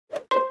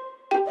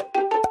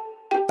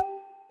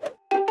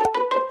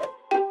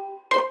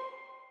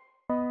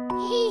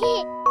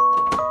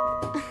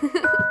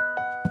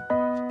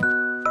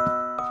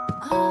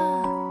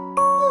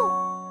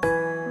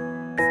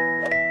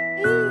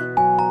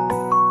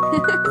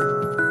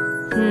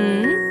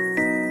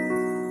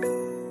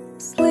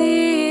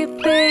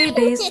Sleep,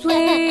 baby,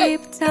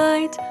 sleep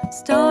tight.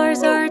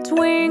 Stars are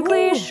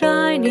twinkling,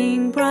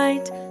 shining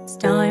bright. It's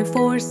time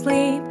for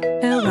sleep,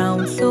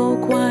 around so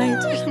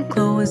quiet.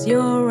 Close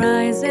your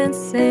eyes and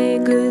say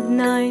good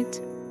night.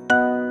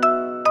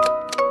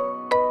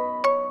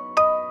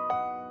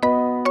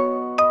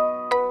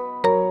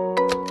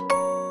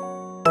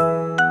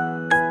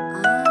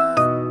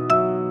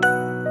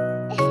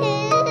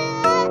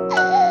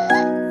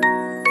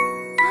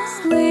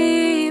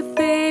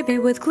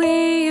 With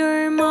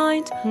clear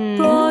mind,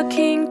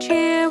 rocking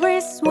chair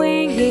is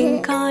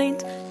swinging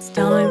kind. It's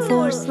time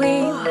for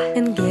sleep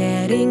and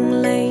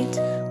getting late.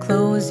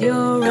 Close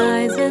your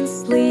eyes and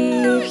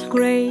sleep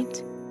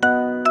great.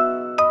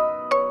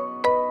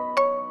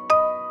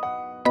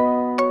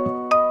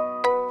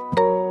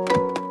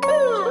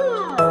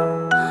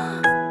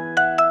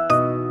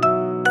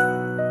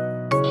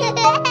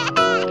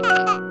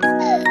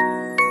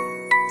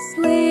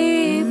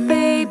 Sleep,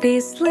 baby,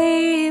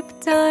 sleep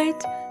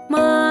tight.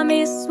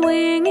 Mommy's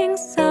swinging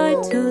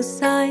side to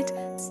side.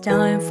 It's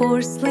time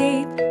for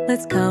sleep.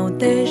 Let's count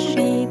the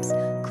sheeps.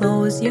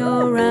 Close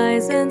your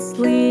eyes and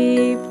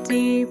sleep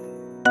deep.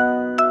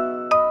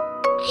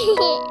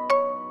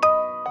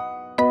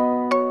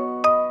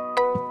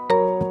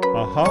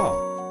 Aha!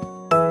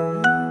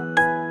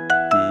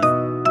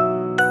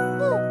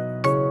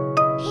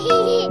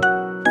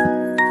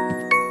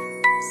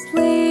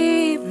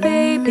 Sleep,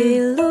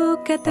 baby,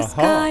 look at the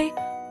sky.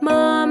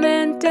 Mom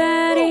and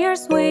Daddy are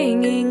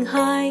swinging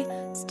high.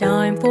 It's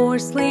time for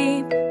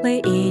sleep.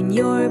 Lay in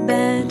your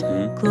bed.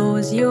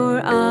 Close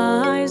your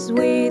eyes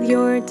with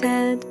your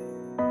Dad.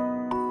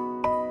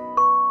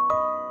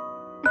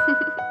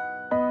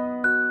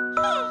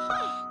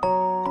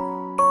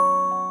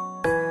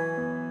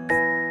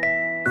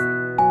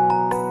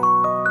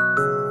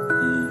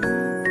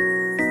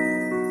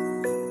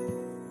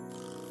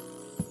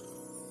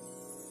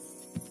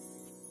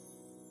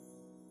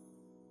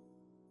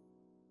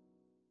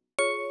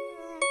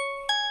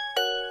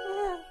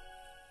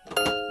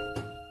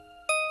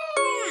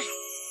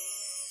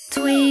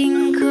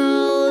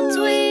 Twinkle,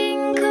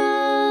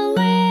 twinkle,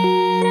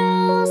 little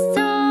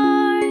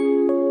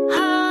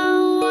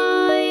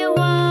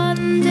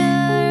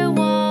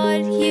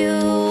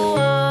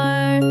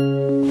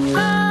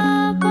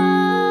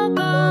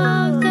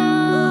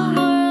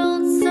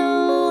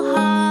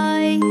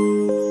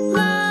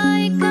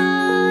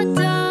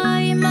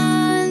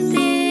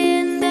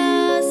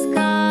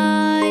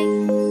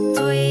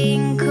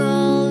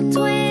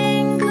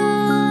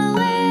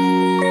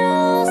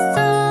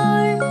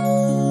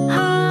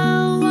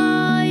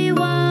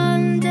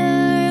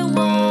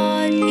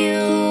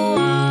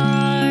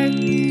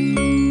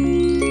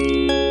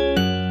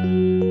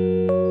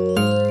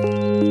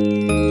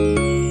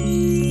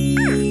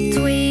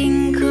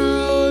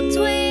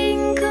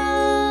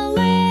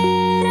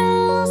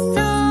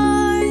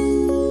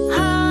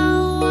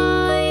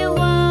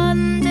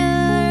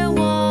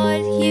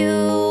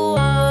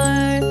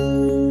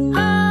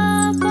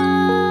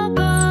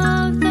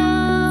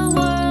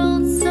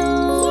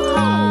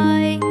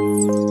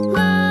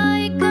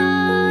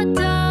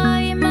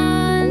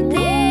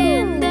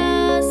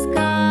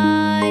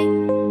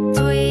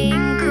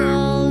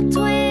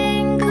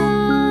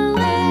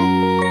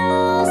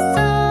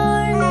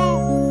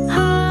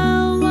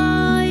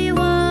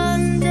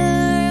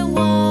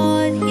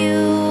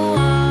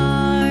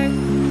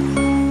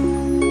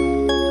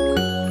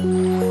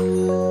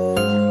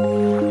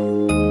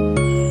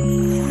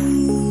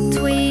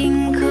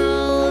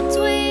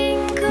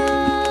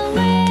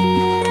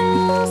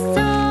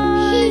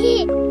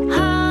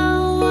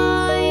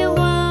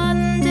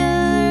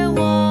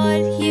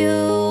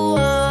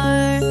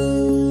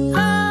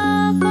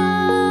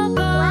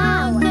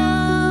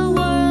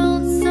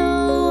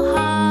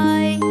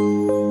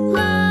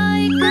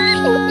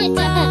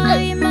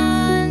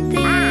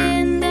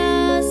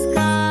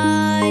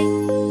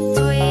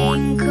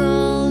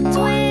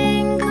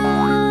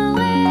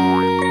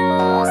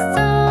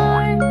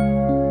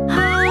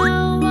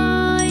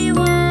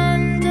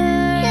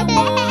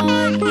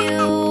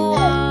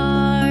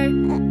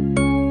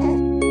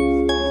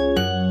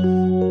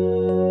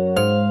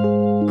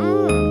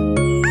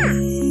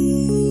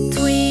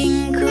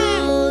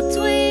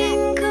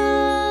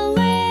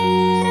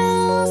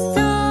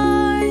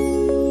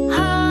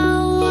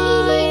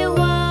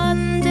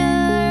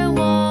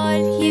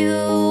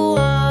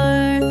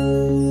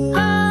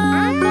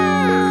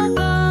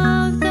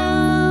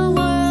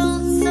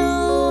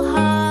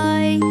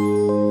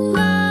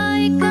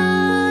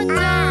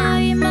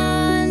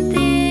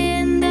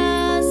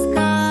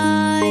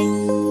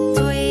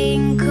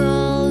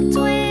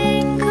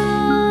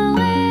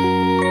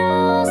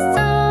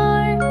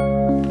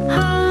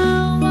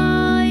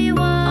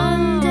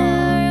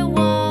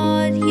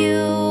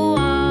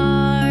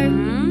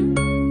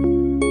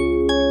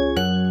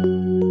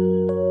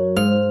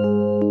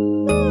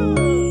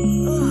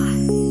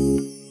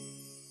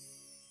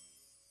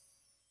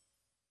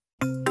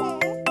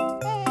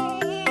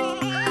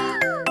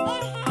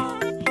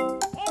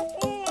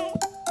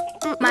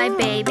My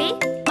baby,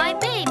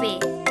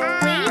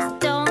 please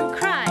don't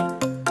cry.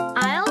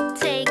 I'll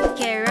take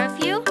care of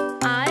you,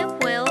 I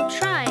will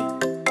try.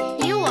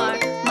 You are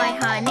my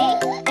honey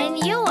and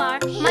you are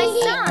my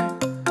sun.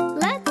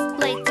 Let's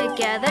play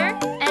together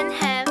and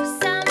have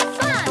some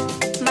fun.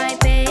 My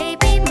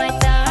baby, my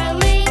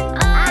darling,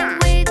 I'm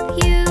with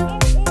you.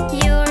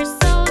 You're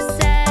so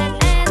sad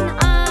and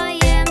I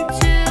am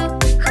too.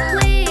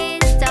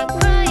 Please stop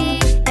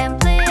crying and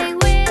play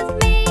with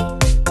me.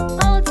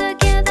 All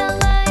together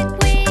like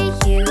we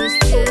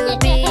used to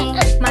be.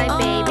 My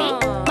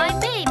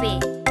baby,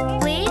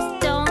 please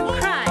don't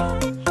cry.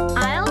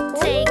 I'll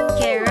take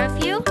care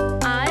of you,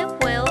 I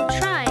will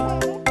try.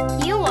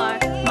 You are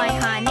my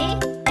honey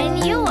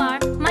and you are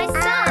my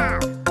sun.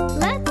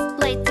 Let's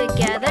play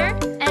together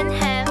and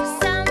have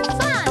some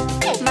fun.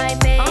 My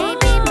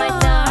baby, my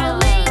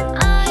darling,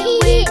 I'm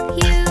with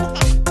you.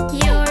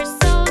 You're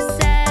so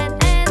sad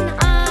and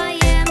I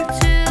am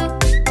too.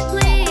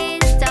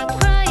 Please stop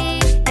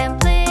crying and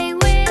play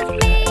with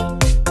me.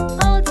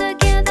 All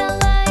together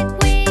like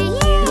we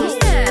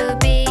used to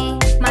be.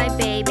 My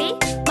baby,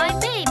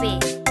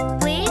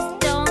 please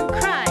don't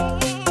cry.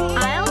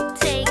 I'll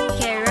take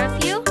care of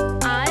you,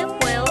 I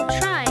will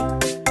try.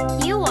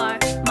 You are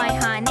my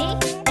honey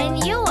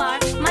and you are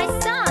my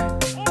sun.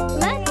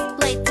 Let's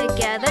play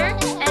together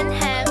and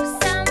have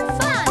some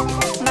fun.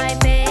 My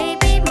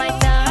baby, my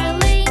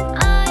darling,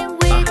 I'm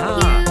with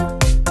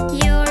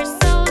you. You're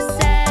so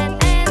sad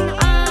and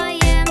I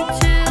am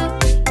too.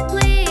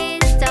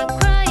 Please stop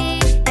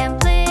crying and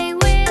play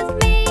with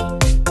me.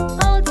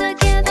 All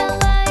together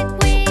like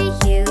we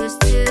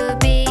used to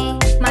be.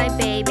 My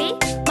baby,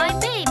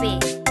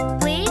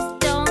 please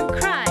don't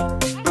cry.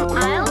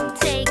 I'll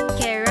take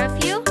care of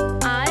you,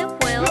 I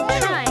will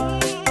try.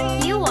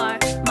 You are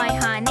my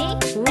honey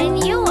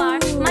and you are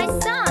my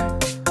sun.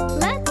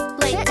 Let's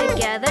play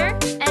together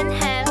and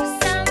have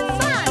some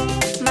fun.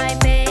 My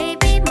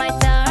baby, my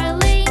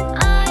darling,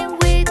 I'm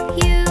with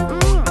you.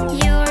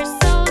 You're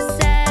so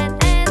sad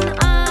and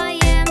I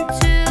am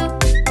too.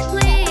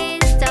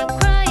 Please stop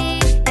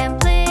crying and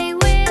play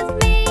with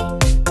me.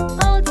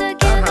 All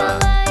together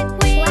like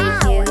we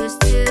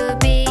used to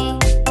be.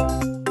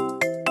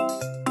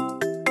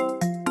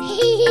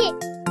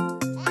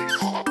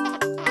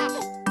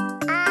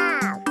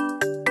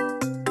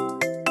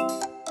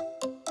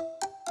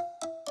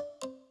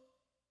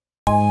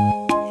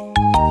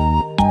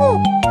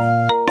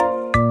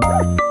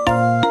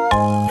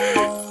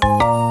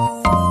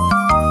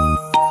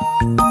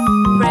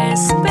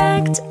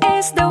 Respect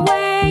is the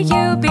way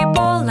you be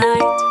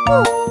polite.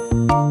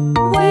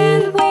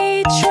 When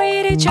we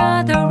treat each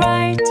other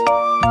right.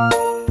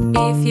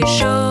 If you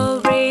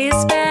show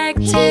respect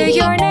to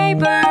your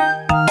neighbor,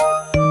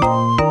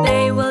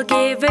 they will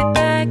give it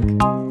back.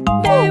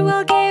 They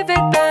will give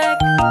it back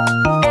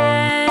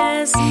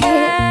as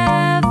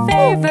a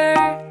favor.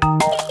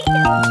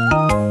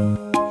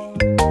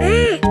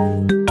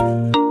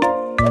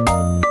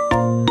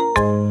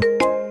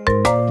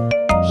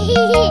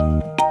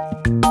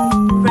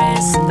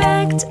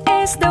 Respect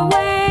is the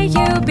way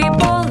you be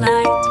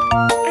polite.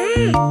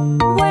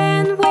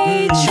 When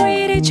we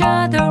treat each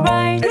other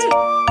right.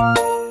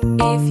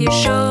 If you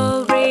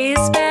show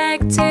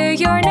respect to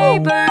your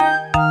neighbor,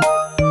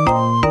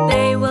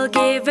 they will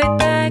give it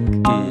back.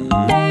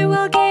 They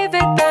will give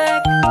it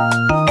back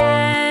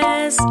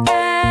as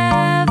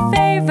a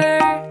favor.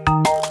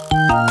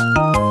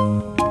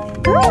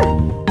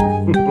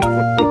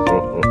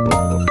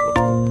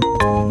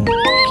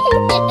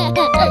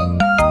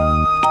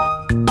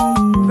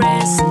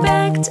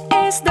 Respect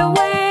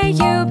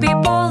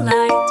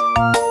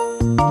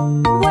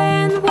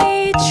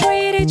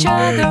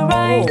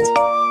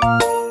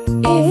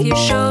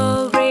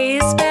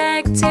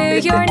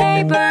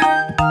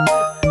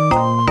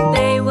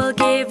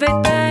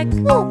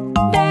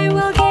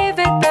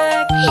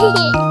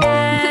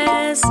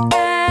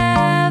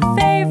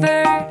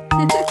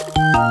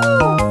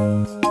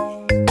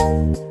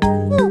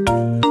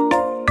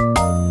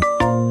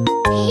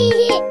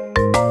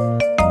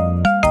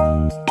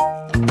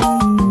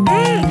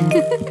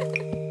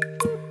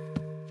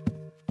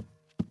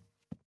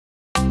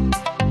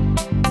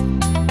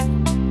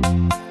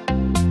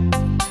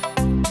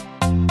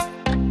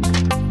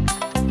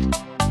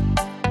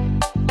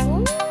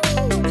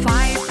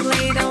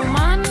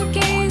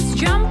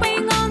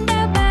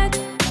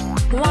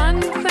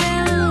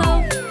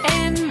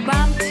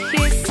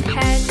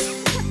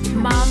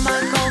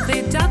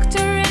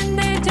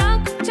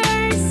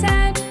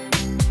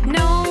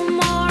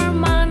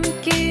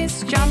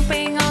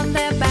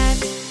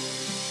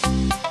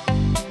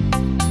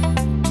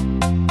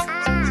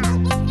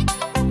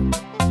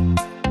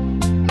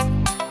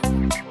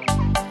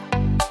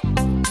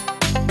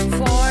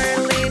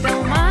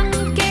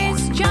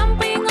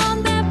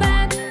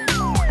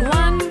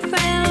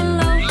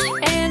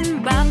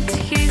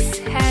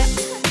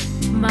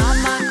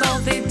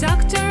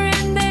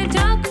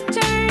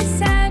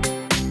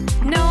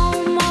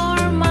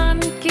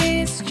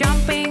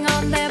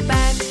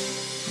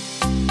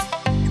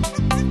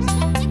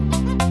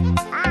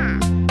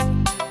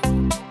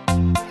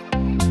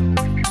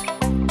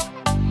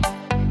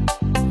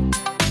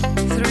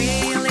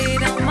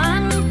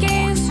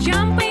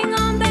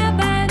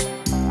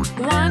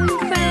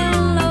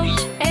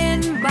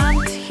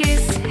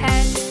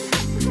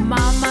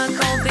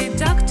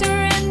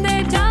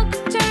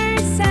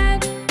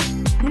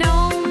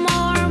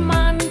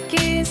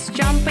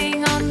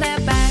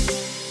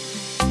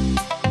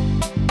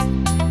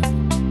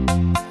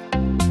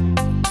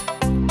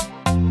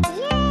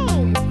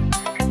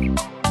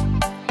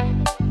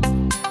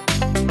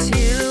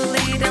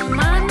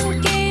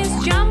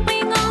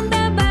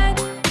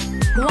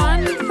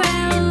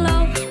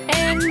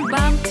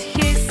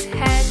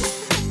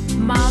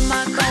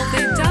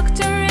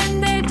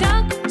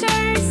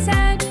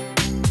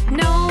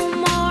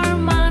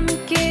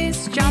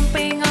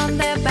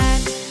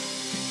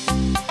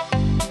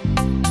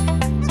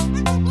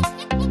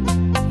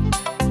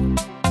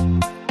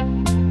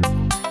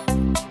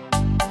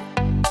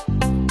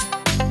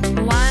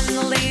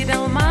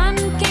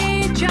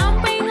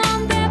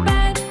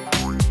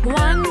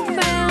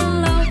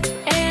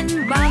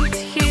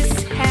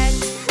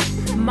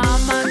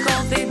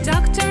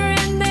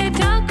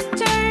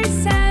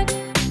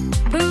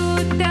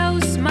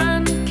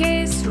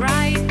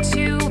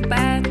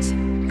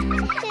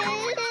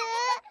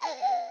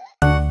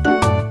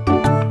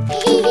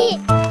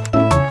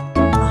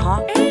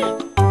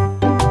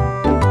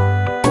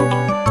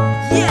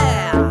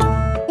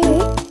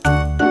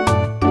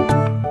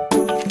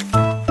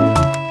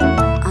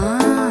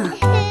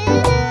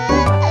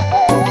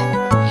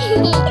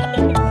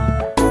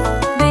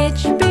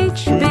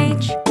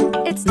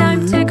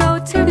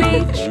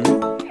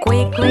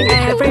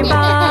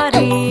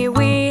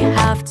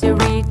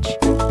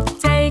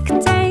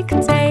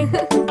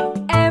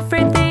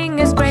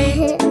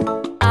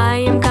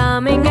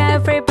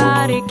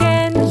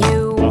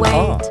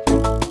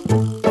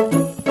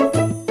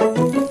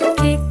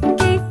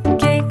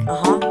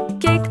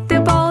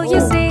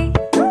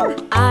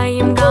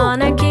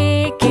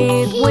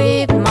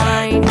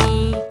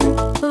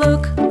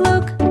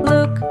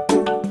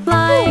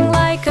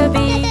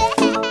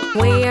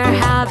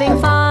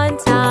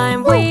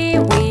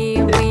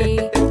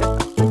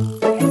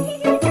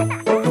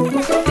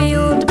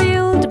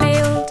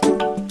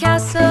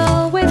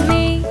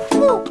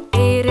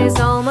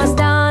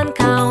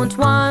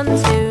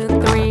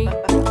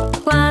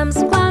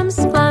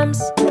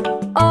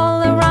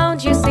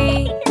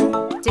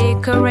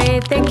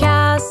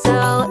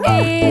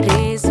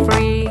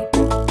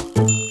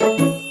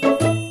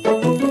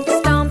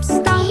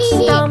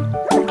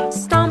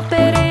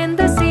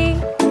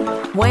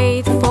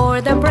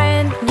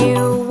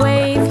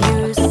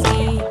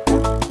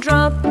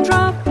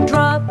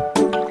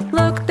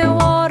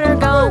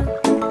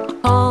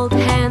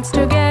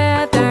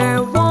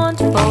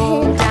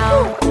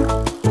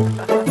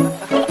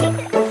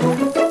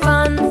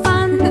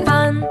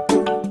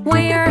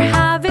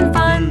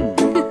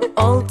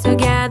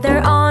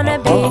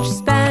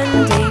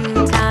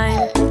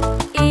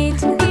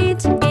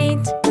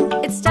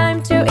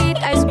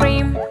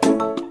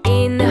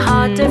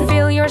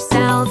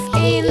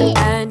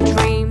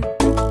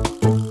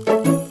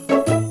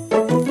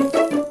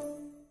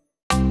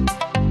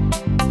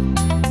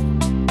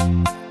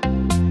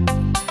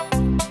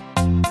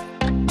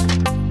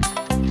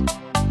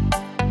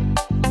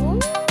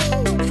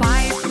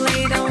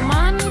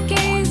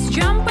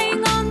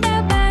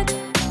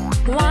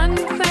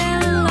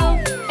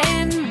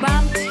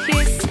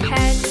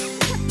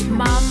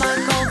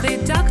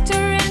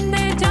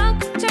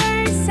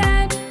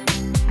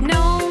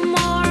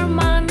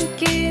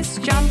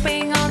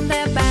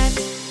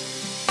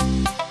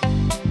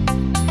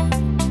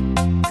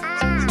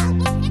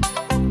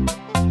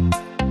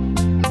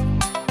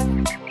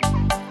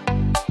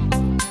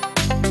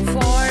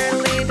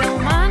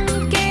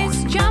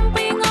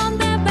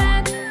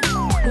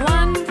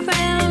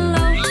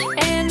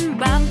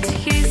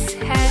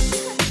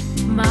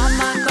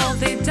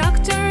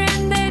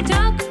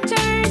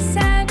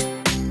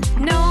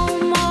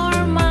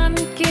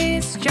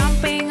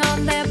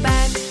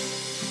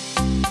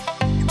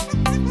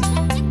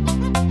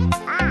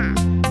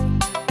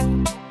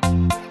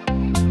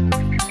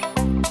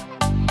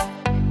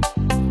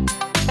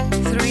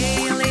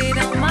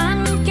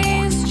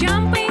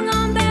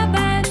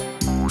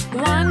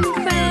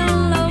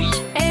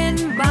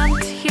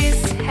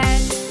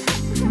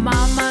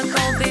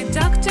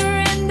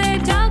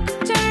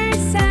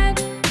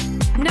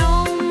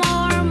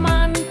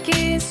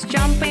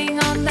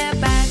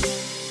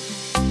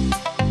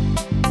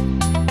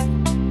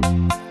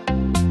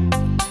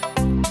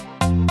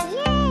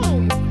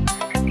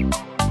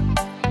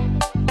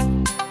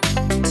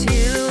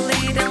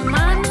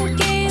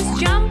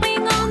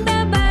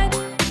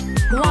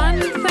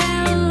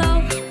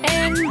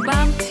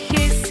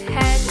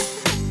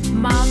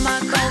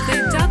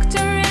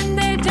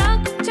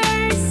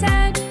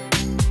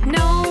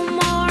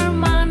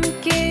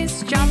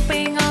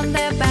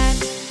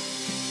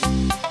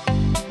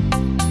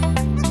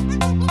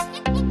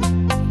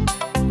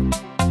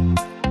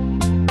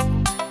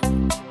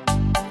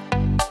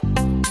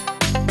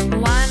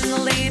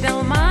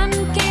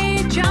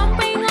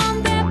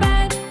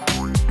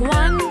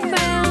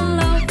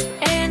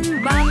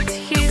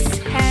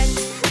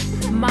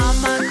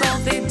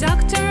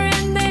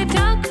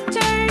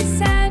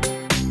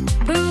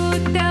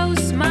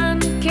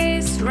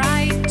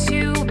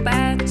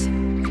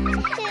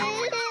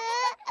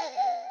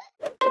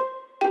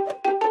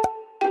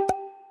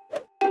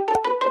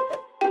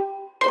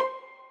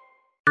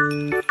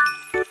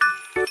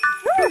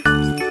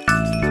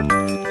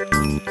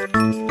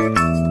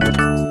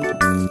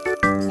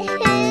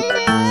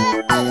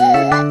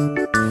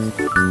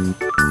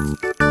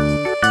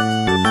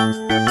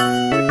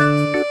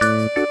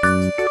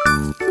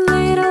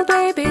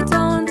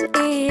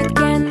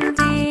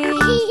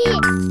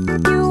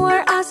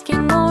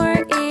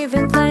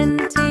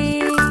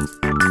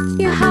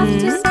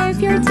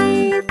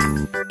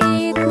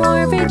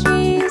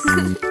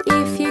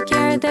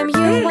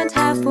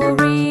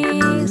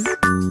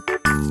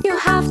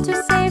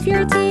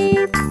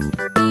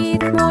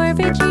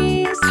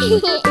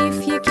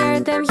If you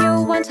care them,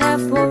 you won't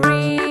have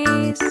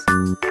worries.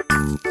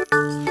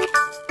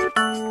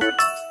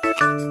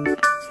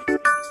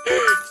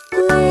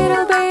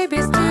 Little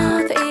baby's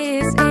tooth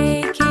is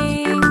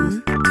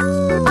aching.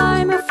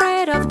 I'm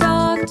afraid of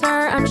doctor,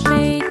 I'm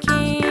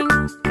shaking.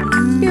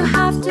 You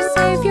have to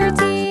save your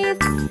teeth.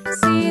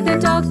 See the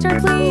doctor,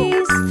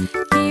 please.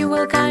 He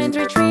will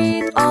kindly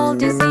treat all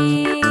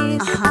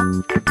disease.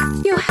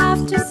 You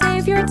have to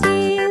save your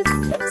teeth.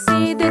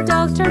 See the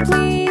doctor,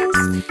 please.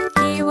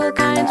 He will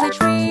kindly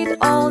treat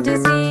all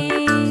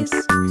disease.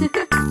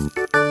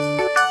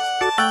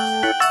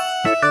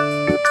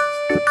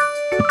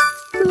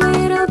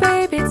 Little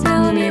baby,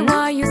 tell me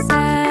why you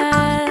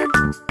sad.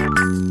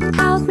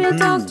 Help me,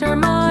 doctor,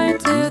 my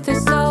tooth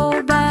is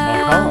so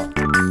bad.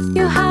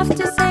 You have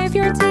to save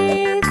your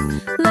teeth.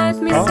 Let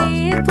me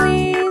see it,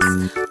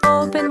 please.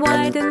 Open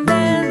wide and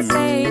then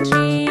say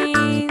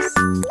cheese.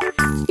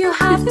 You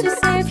have to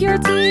save your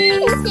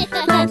teeth.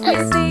 Let me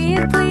see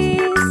it,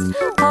 please.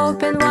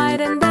 Open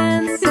wide and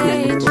then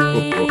say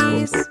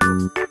cheese.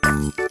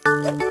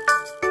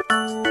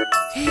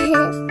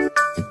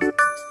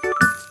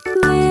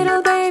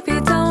 Little baby,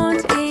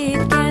 don't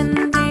eat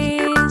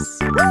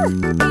candies.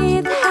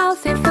 Eat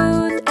healthy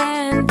food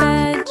and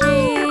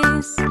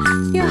veggies.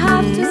 You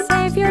have to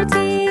save your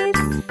teeth.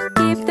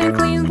 Keep them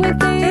clean with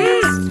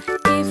this.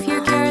 If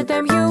you care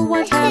them, you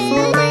won't have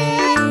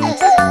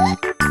worries.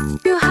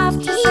 You have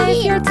to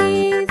save your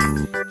teeth.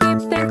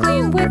 Keep them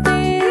clean with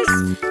this.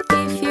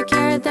 If you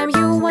care them,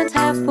 you won't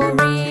have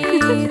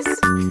worries.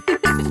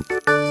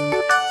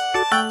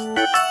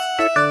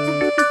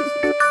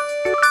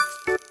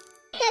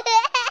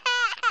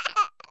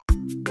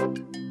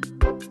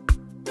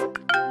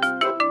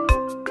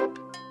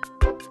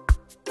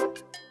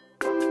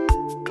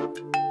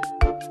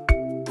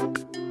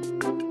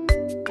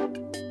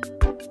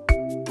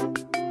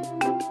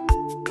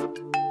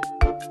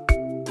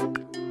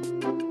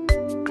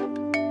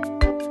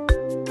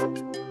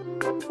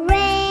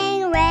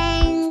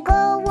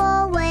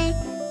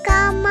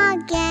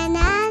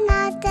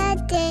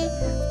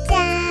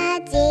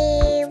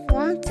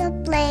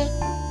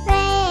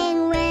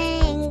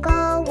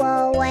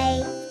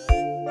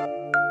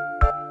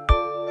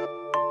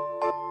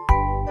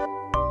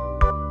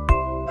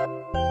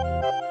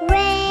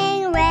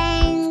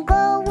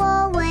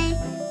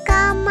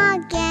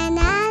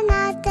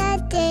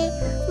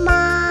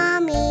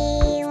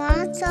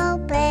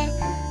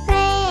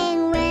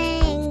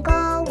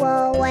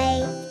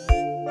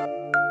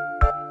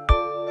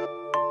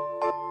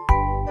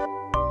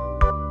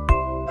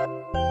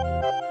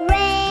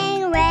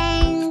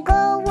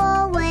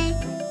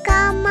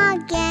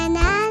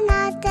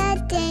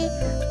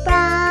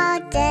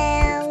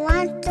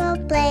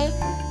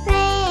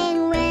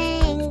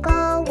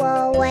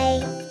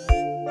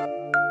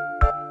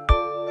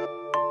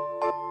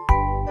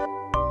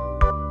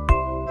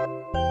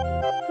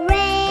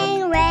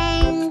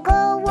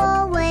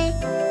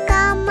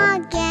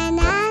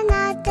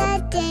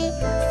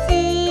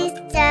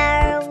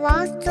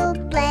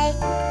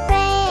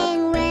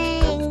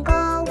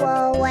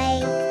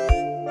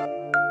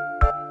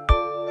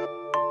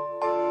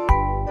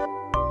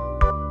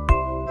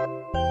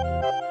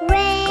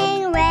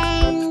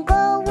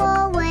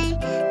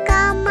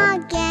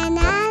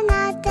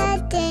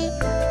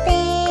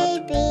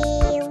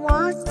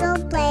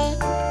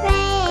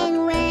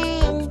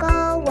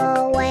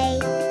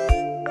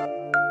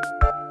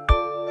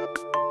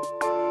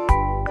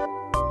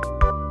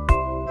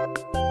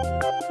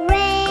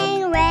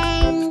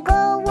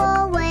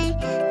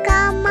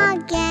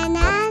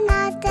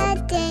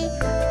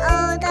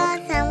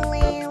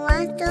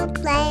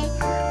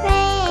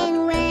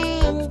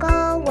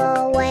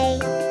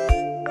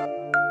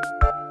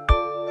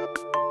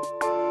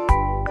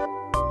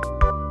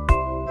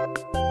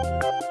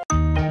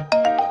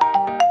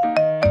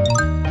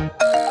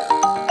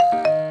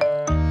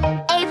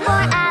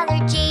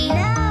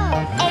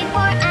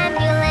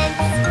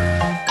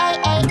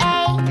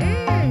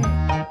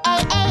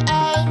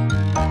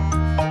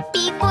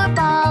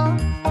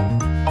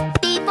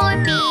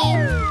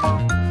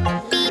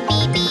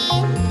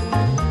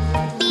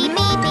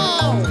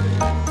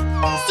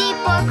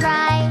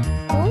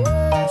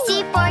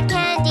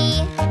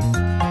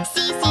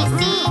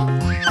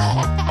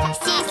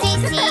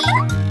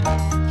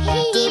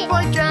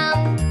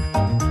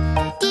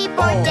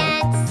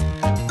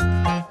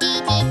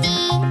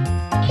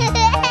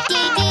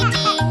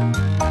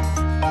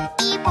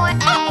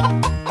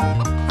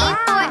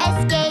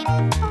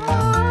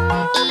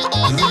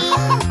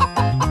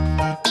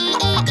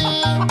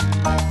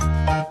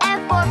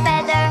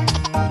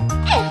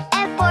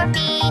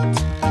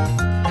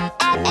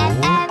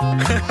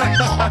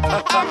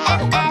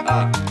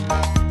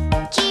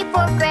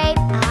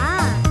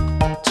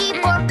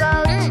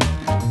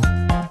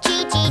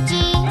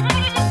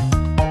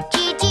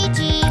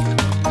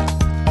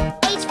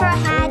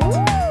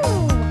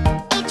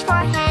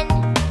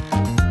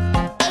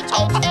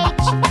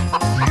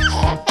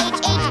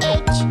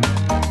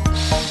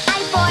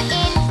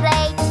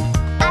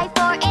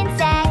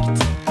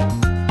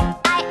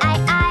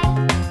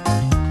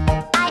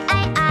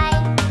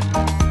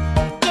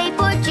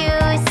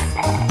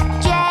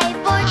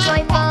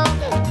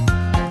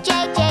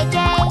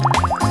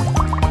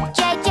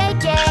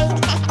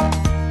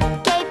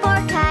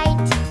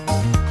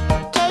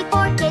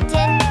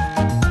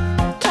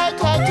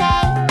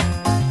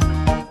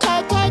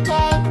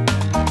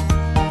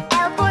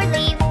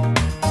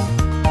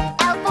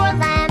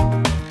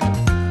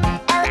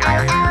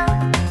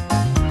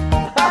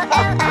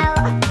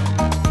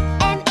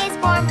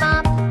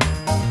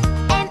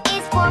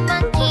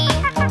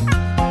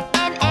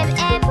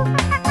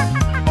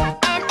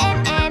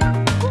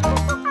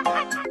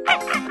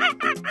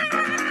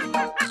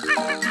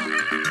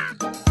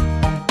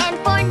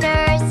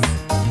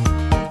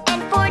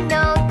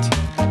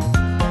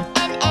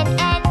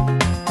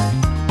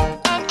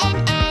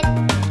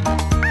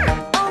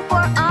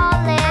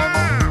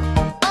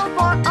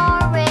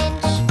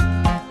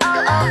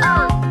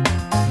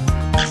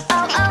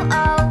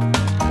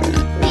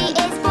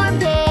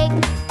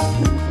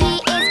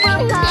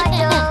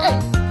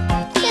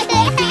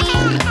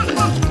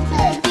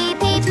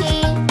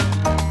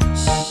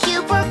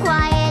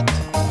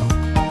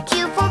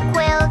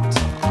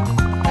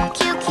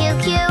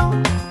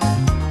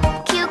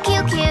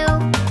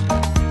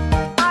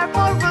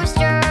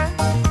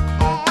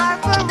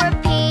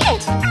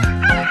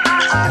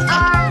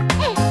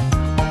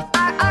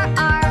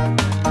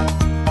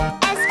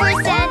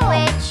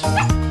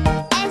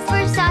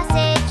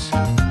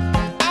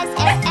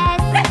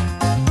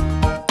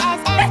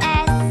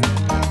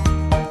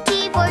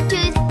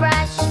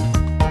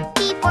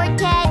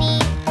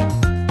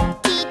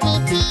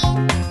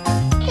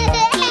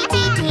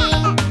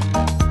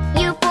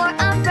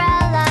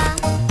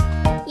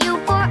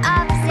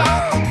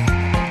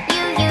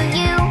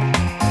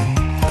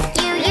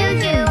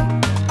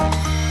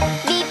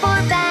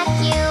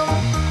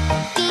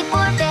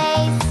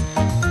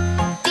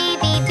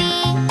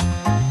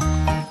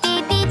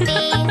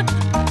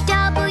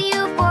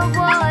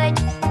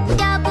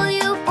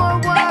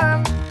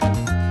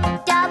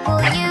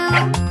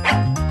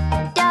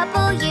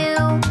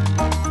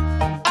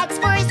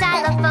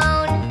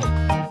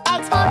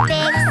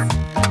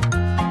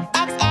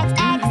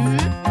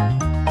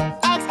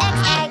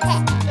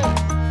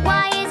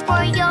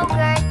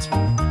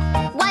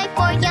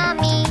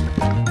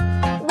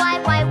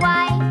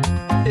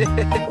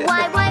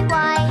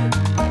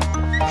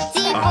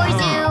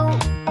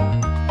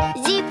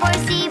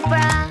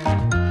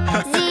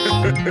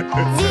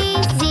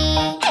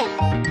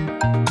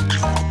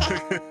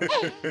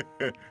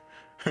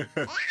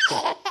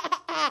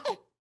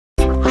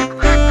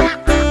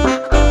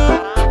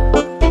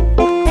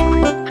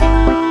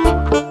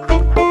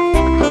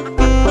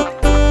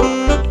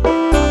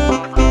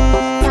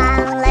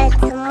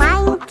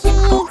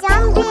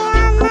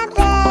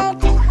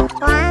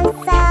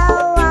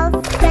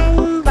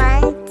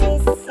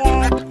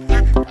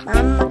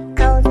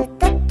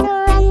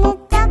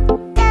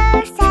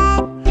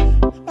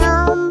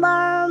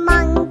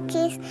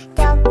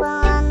 Jump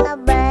on the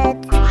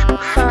bed,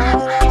 for when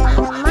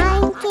the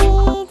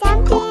monkey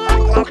jumped in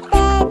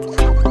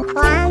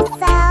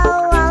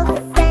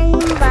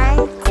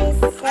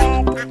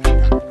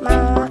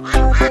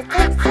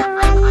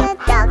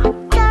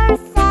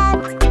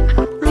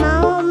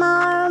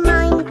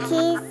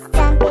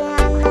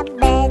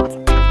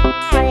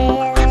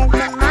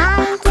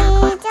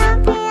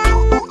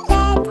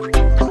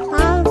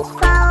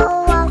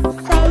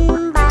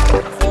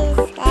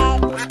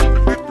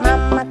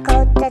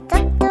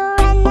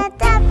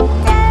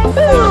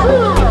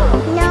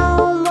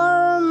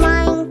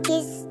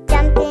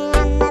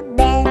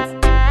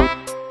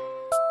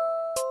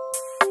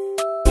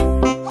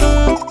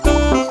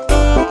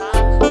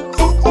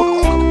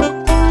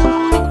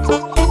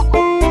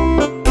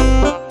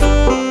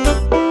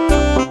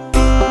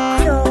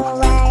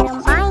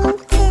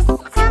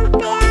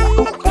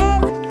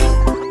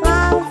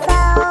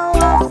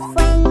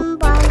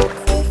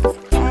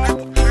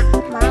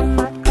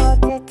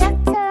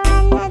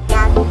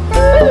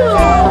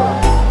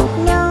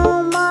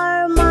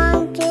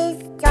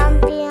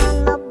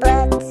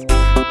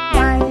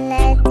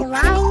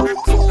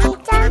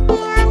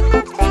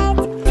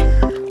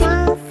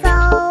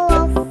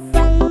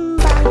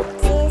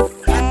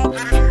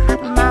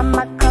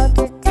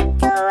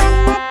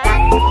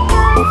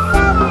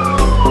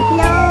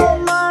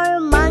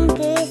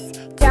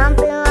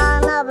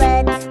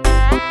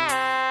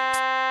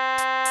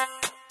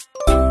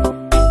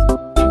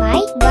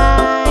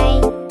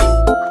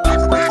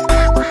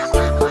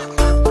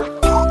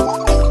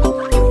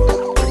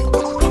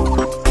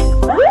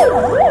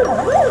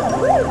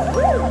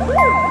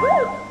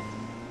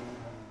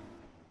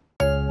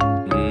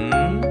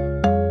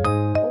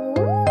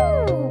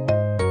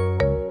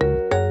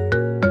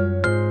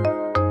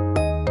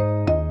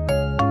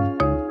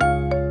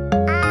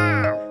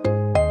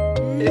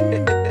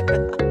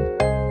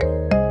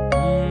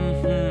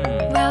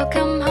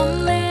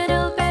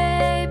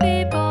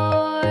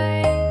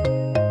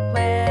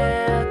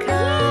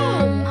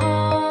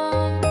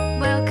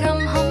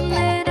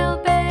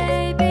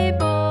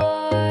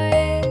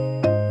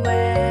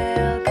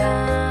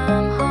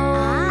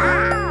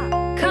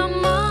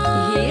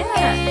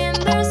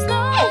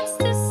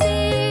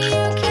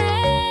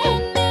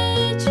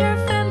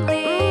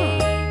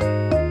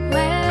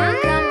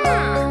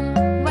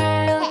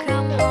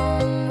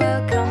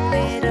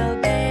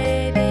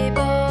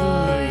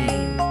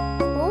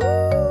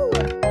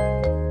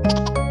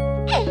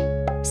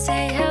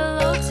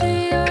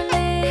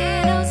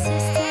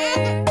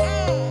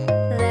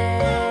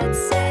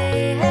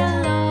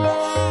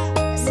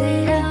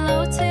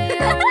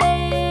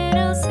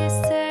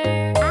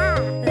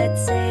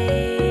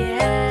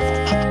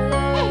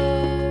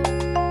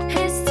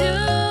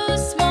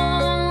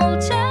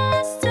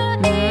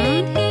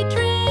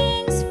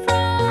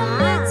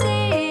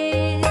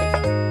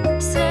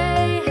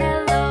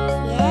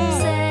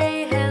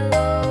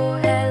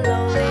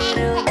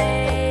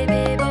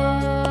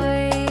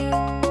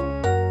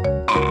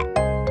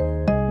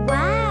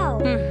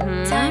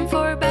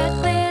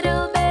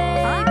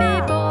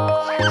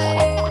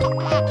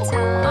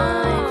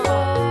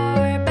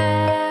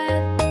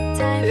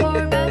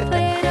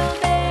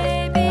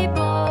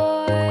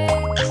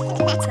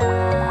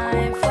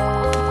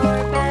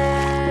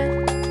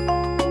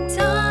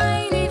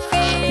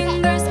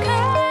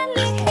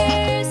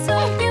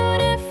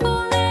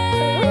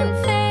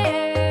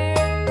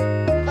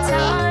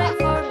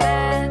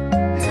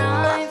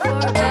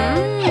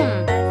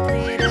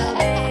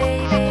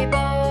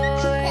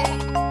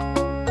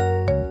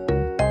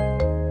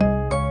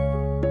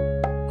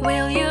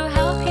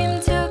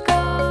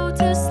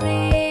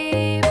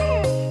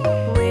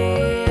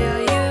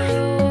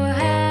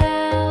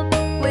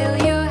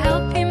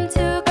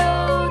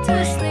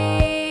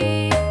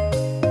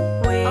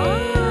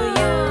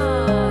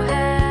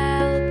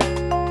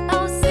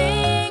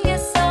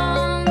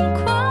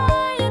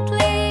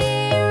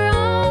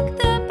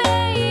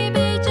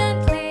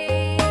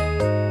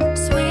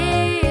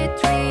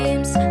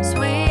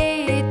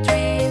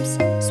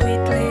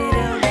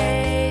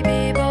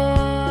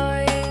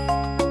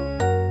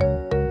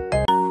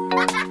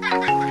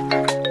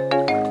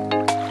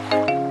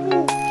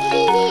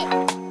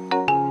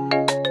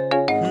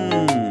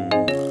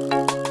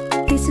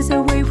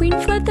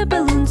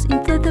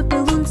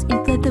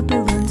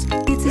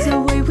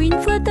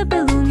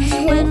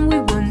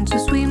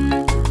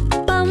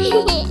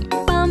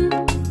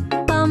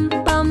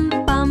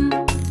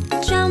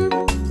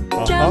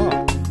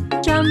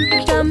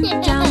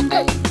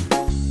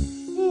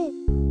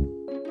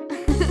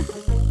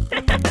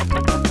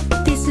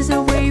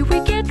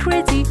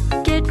ready,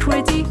 get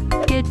ready,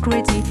 get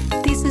ready.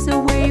 This is the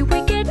way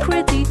we get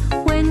ready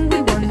when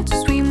we want to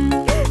swim.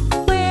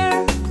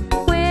 Where?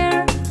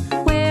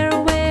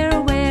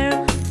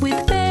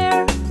 With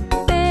bear,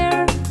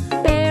 bear,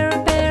 bear,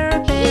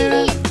 bear,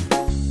 bear.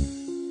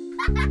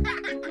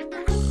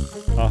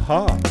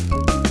 Aha!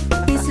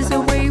 This is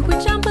the way we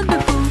jump in the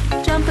pool,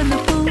 jump in the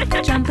pool,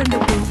 jump in the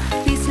pool.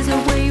 This is the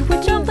way we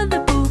jump in the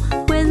pool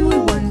when we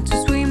want to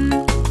swim.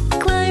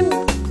 Climb,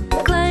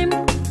 climb,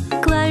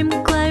 climb,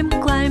 climb,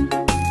 climb.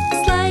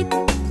 Slide,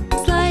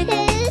 slide,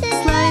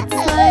 slide,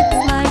 slide,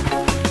 slide.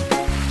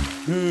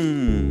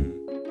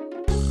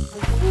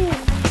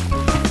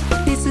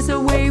 This is the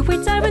way we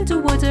dive into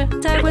water,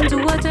 dive into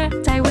water,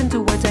 dive into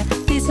water.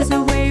 This is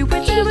the way we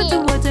dive into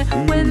water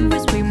when we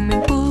swim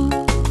in pool.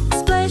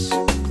 Splash,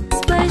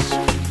 splash,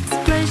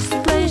 splash,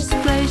 splash,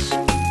 splash.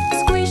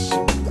 Squish,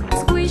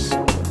 squish,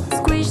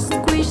 squish,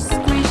 squish,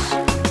 squish.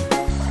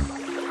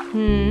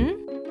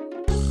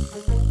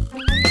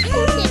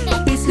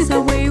 This is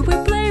the way we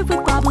play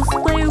with bubbles,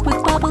 play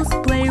with bubbles,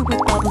 play with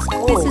bubbles.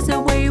 This is the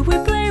way we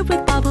play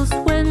with bubbles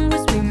when we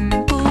swim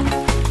in pool.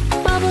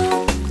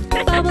 Bubble,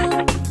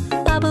 bubble,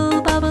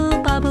 bubble, bubble,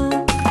 bubble.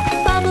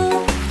 Bubble,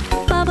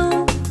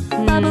 bubble,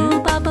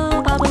 bubble,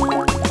 bubble,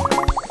 bubble.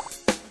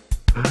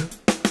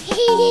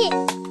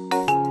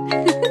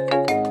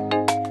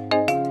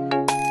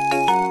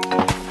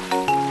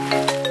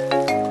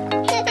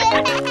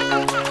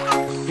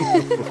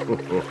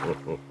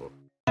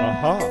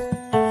 Aha!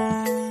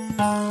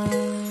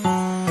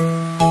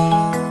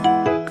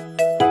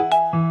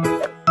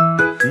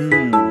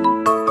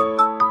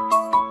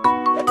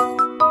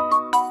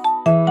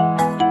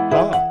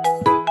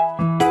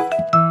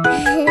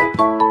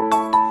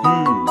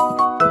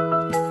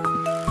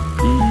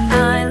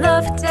 I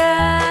love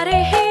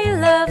Daddy, he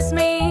loves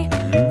me.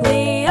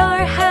 We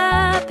are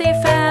happy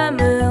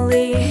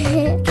family.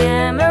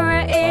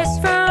 Camera is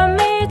from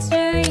me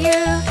to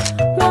you.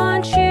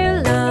 Won't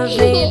you love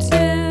me too?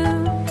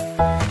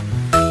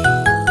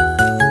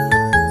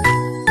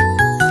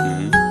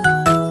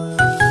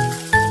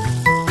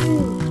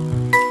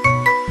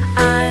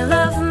 I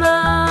love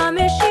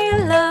Mommy, she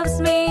loves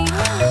me.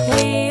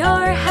 We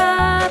are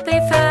happy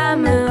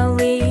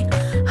family.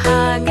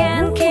 Hug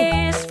and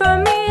kiss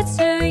from me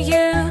to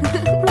you.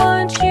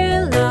 Won't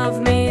you love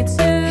me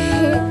too?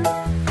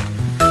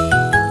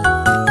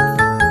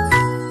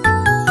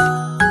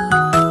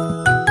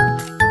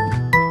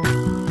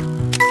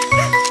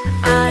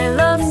 I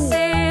love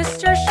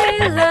sister,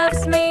 she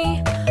loves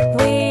me.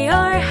 We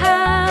are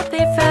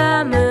happy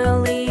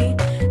family.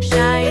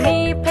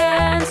 Shiny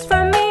pants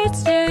from me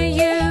to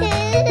you.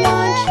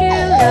 Won't you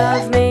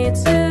love me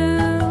too?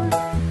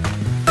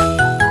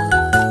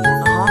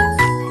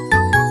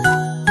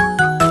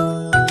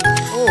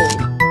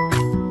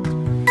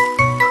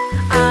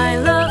 I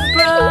love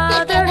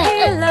brother, he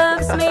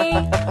loves me.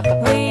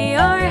 We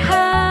are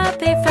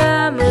happy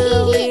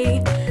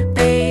family.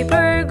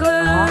 Paper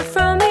glue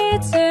from me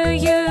to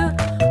you.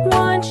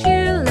 Won't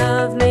you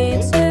love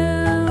me too?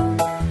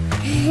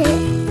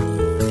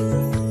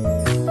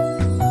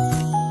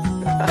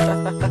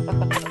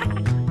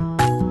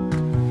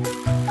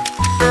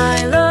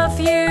 I love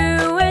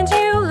you and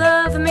you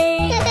love me.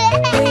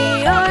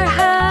 We are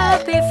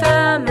happy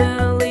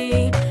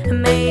family.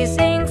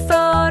 Amazing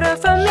photo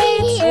from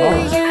me to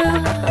you.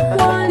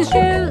 Won't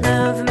you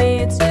love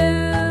me too?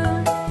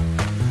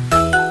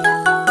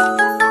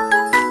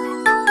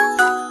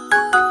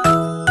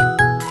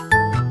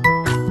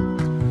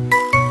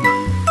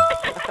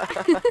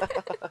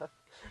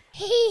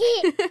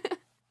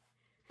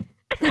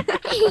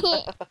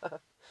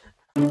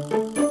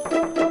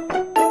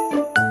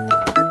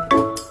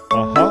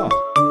 Aha!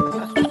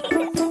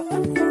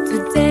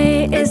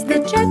 Today is the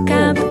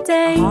checkup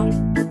day.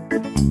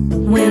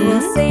 We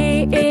will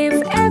see if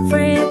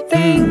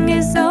everything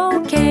is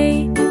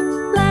okay.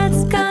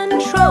 Let's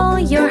control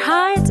your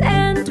height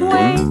and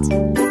weight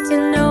to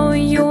know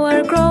you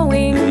are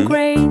growing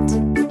great.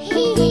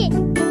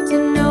 To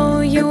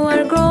know you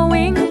are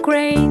growing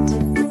great.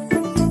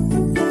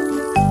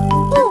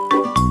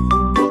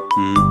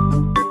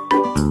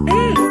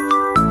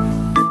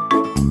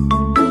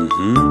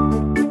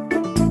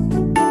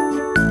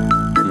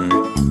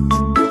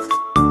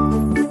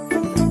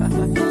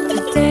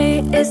 Today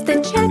is the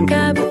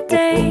checkup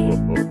day.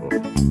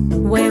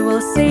 We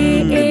will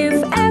see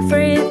if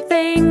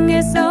everything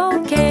is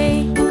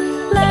okay.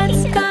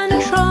 Let's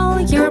control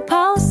your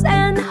pulse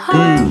and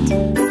heart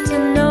to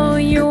know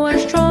you are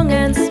strong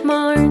and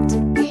smart.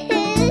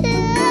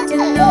 To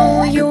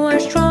know you are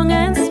strong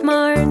and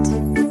smart.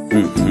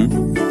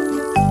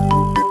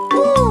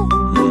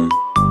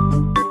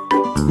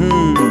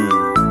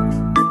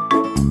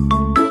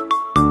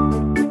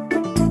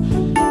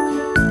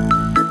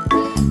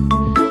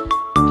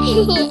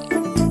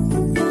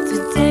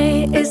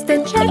 Today is the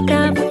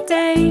checkup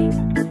day.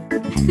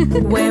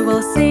 We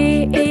will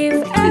see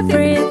if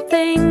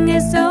everything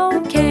is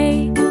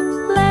okay.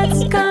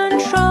 Let's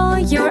control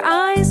your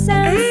eyes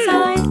and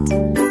sight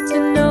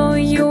to know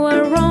you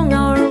are wrong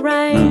or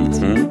right.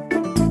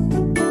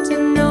 To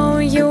know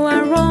you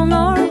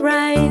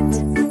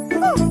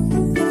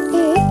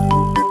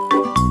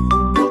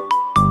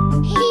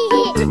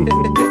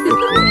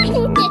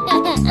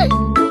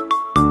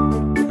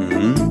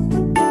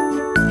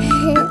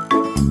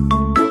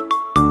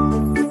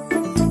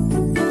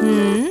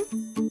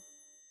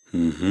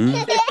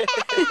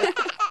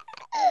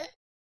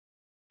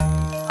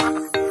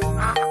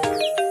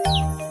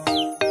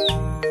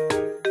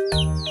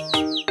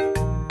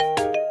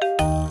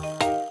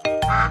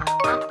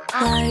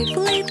 5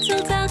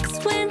 little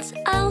ducks went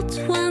out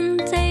one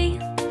day,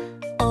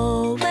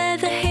 over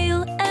the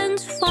hill and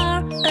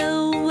far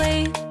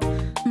away.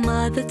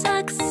 Mother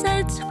duck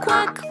said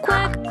quack,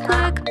 quack,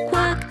 quack,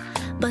 quack,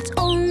 but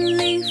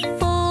only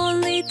 4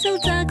 little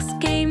ducks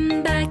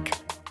came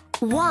back.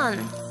 1,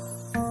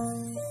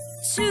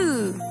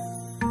 2,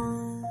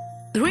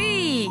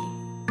 3,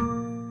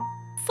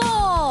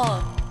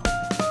 4.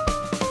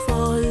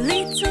 4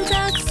 little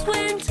ducks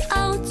went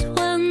out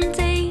one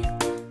day,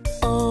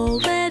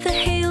 over the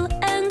hill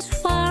and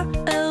far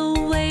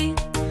away.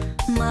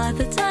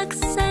 Mother duck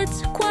said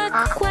quack,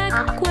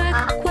 quack,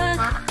 quack, quack,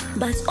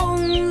 but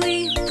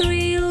only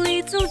 3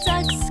 little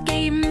ducks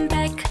came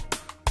back.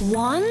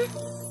 1,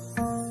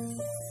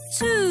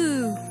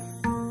 2,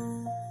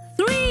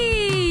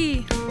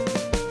 3.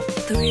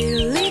 3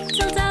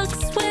 little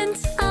ducks went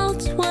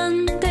out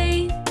one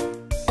day,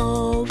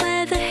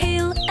 over the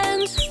hill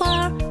and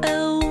far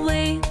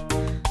away.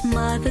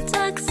 Mother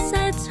duck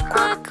said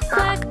quack,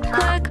 quack,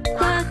 quack,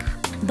 quack,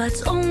 but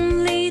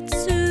only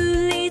 2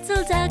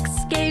 little ducks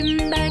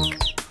came back.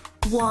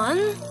 1,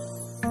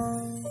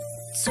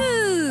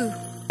 2.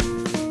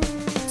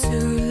 2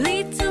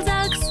 little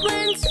ducks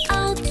went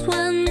out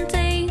one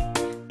day,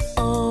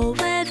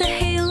 over the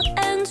hill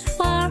and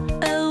far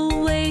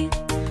away.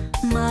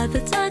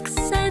 Mother duck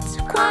said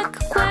quack,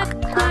 quack,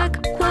 quack,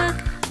 quack,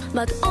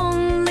 but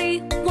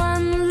only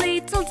 1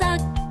 little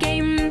duck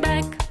came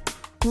back.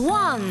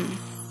 1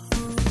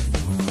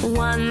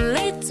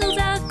 little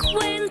duck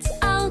went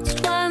out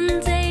one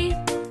day,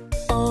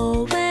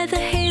 over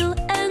the hill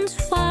and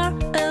far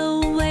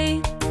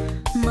away.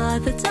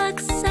 Mother duck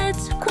said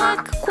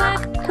quack,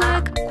 quack,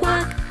 quack,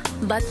 quack,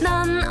 but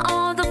none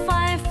of the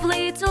 5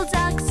 little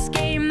ducks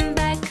came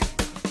back.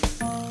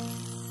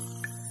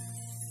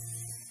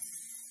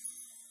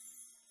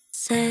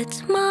 Said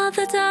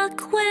Mother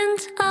duck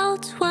went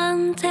out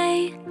one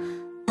day,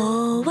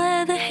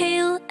 over the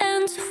hill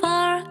and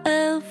far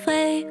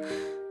away.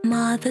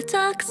 Mother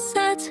duck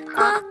said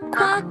quack,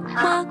 quack,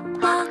 quack,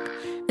 quack,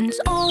 and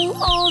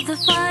all the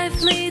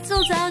 5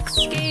 little ducks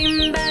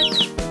came back.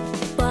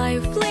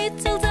 5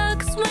 little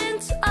ducks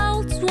went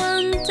out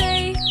one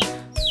day,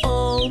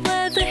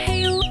 over the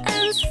hill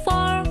and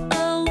far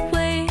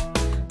away.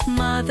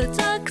 Mother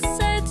duck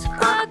said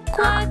quack,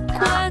 quack,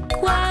 quack,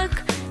 quack,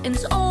 and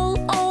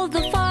all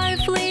the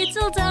 5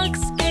 little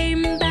ducks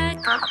came back.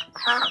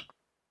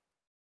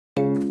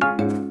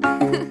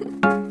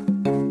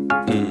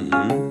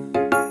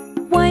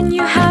 When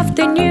you have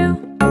the new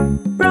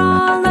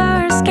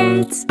roller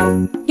skates,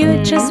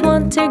 you just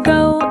want to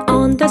go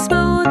on the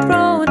smooth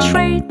road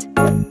straight,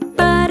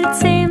 but it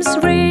seems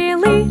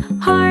really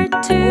hard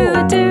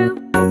to do.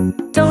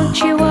 Don't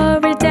you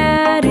worry,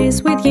 Dad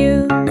is with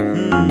you.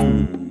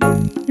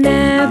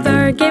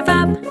 Never give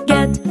up,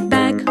 get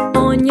back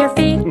on your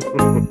feet.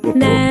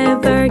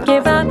 Never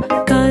give up,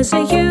 'cause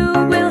you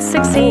will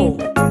succeed.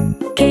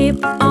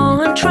 Keep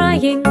on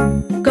trying,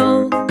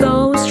 go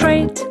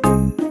straight.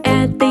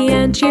 At the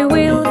end you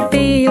will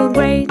feel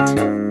great.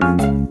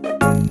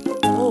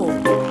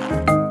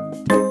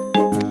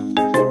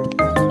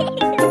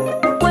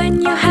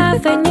 When you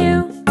have a new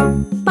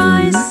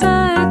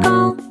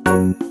bicycle,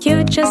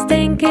 you just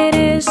think it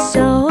is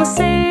so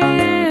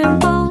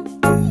simple,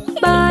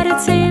 but it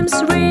seems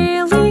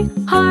really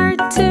hard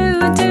to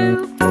do.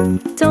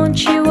 Don't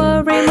you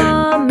worry,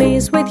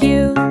 Mommy's with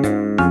you.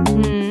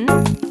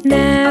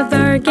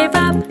 Never give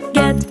up,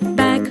 get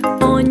back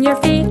on your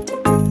feet.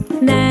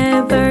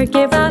 Never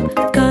give up,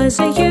 'cause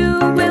you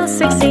will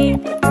succeed.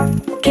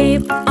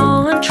 Keep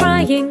on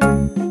trying,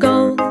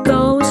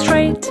 go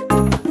straight.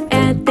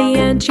 At the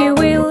end you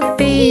will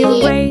feel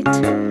great.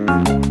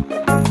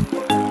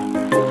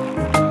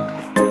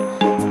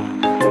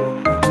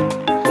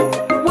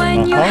 When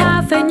you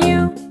have a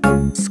new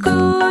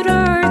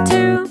scooter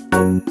too,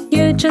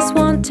 you just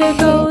want to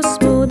go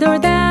smoother,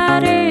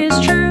 that is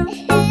true.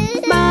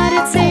 But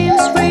it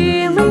seems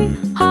really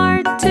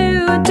hard to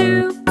do.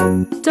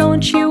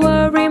 Don't you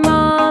worry,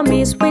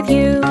 Mommy's with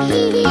you.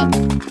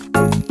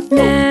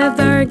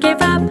 Never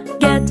give up,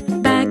 get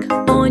back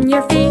on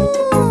your feet.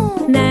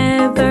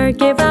 Never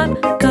give up,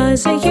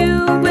 'cause you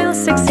will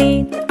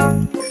succeed.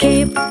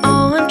 Keep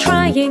on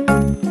trying,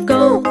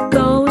 go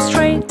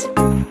straight.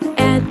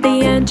 At the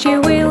end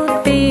you will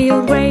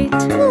feel great.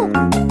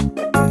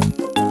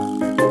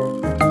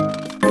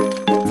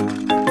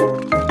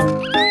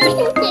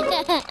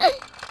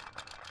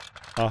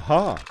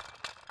 Aha.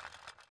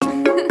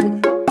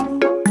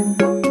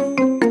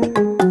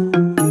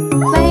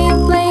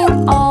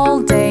 Playing all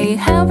day,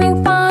 having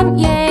fun,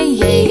 yay,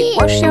 yay.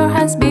 Wash your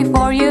hands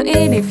before you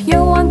eat if you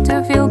want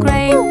to feel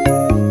great.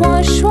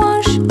 Wash,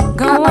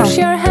 go wash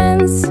your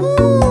hands,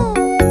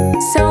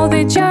 so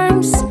the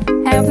germs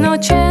have no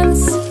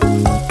chance.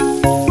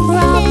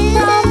 Rub,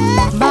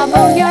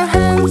 bubble your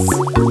hands.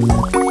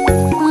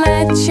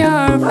 Let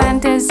your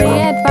fantasy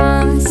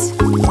advance.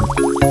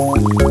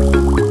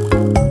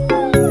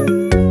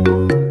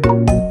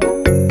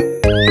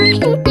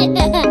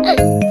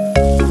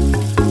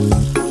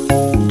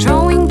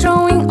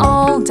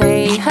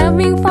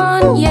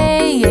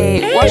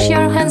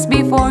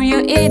 before you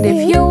eat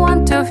if you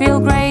want to feel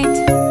great.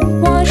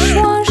 Wash,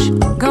 wash,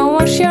 go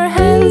wash your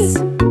hands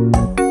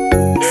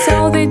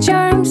so the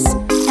germs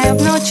have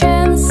no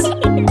chance.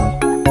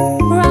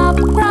 Rub,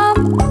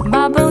 rub,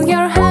 bubble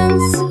your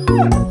hands.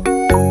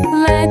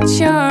 Let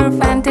your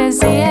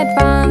fantasy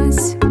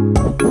advance.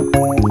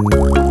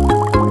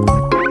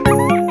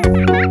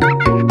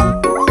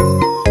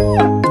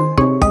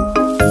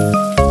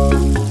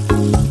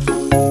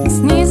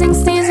 Sneezing,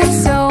 sneezing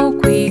so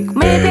quick,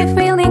 maybe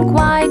feeling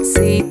quite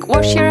sick.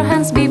 Wash your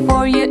hands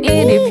before you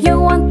eat if you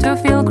want to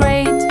feel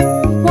great.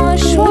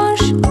 Wash,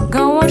 wash,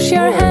 go wash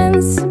your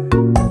hands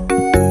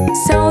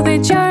so the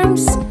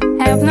germs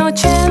have no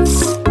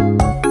chance.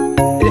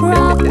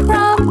 Rub,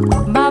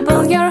 rub,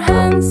 bubble your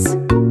hands.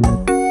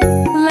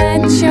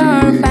 Let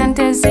your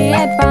fantasy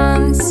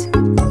advance.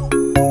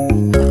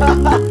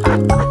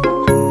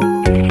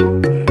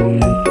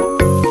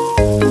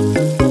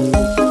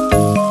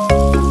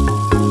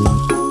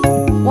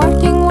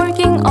 Working,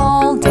 working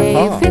all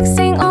day,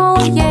 fixing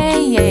all,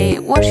 yay, yay.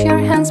 Wash your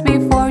hands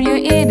before you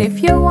eat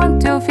if you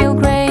want to feel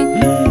great.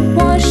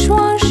 Wash,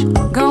 wash,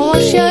 go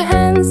wash your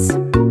hands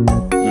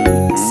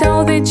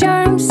so the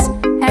germs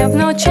have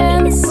no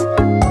chance.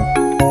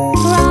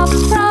 Rub,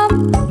 rub,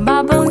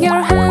 bubble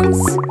your hands.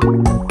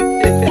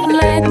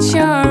 Let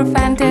your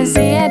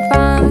fantasy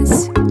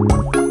advance.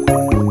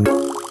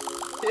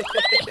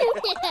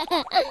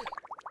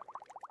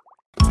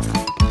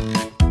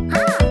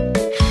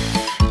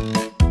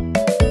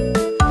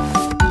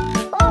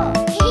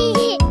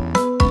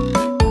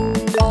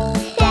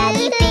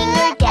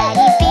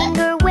 Daddy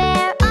finger,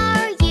 where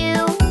are you?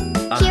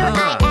 Here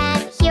I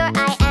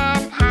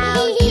am, how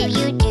do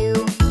you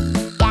do?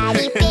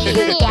 Daddy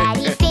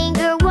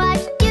finger, what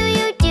do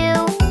you do?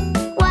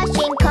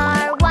 Washing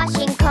car,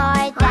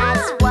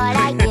 that's what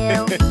I do.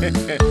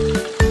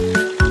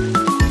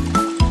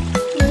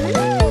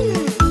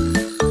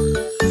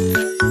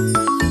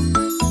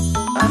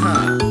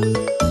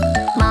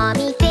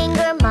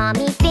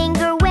 Mommy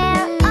finger,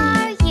 where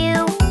are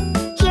you?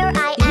 Here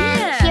I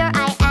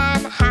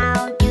am,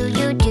 how do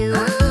you do?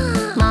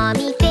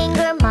 Mommy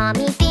finger,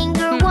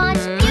 what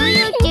do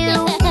you do?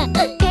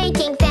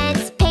 Painting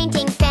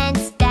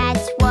fence,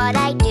 that's what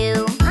I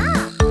do.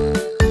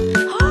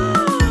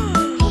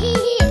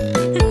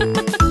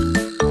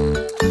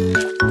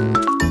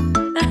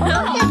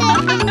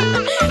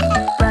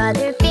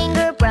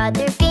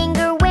 Brother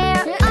finger,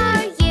 where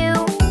are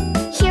you?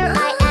 Here I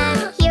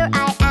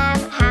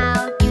am,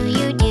 how do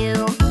you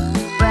do?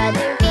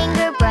 Brother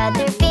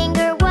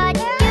finger, what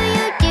do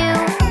you do?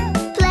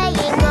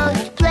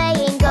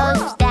 Playing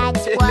ghost,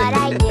 that's what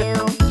I do.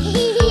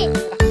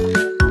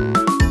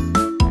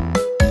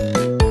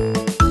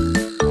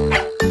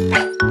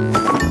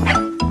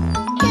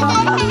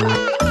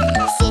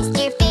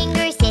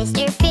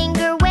 Sister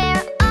finger,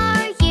 where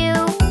are you?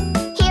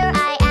 Here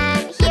I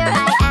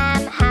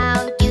am,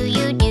 how do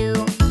you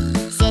do?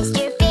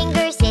 Sister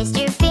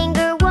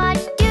finger, what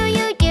do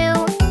you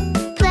do?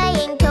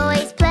 Playing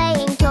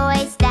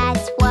toys,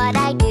 that's what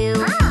I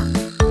do.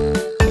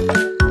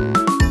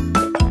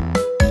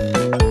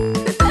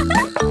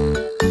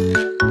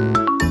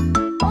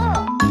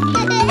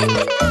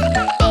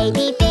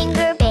 Baby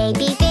finger,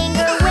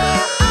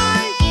 where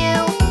are you?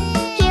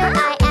 Here I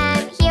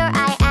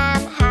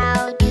am, how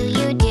do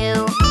you do?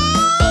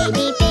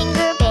 Baby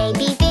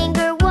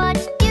finger, what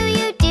do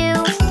you do?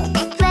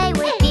 Play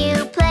with you,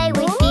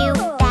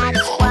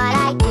 that's what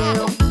I do.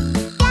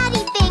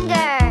 Daddy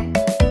finger,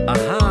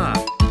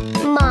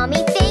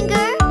 Mommy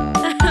finger,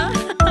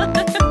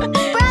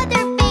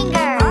 Brother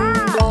finger,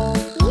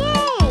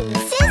 yay!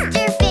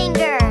 Sister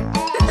finger,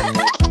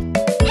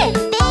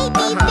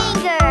 Baby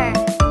finger.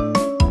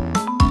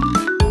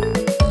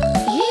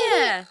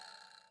 Yeah!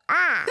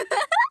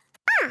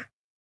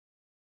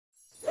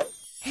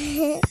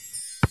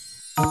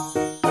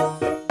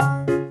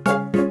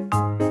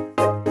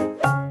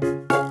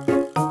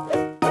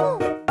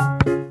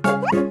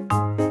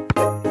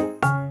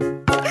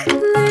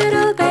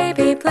 Little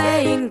baby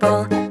playing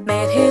ball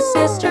made his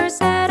sister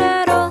sad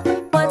at all.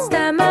 What's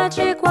that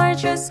magic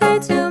word you say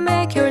to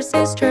make your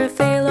sister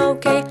feel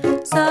okay?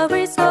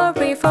 Sorry,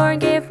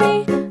 forgive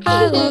me.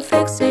 I will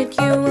fix it,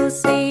 you will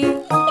see.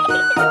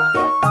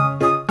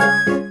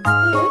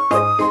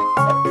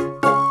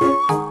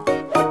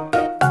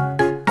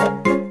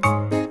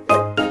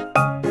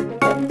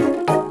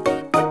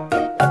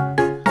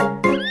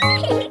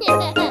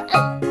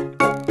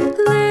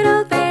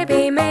 Little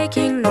baby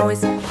making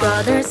noise.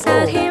 Brother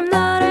said him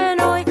not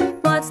annoy.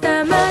 What's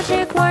that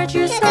magic word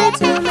you say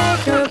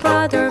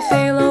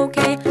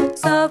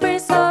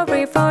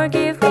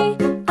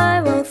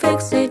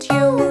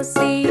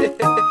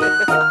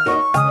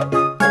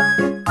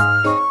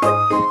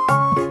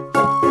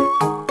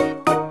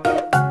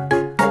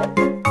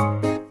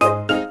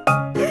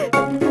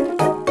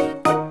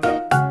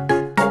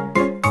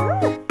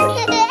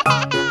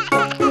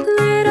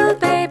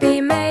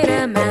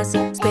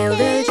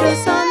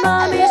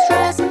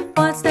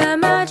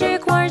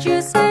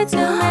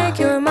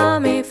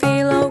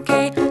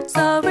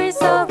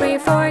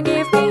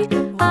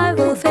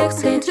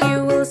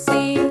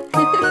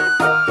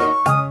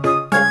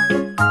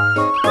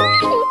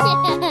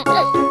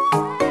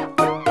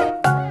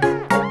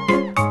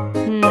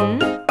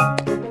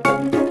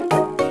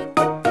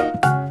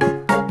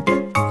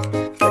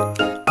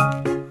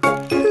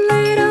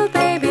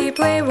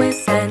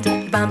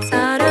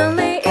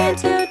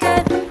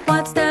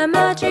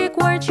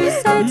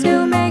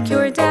to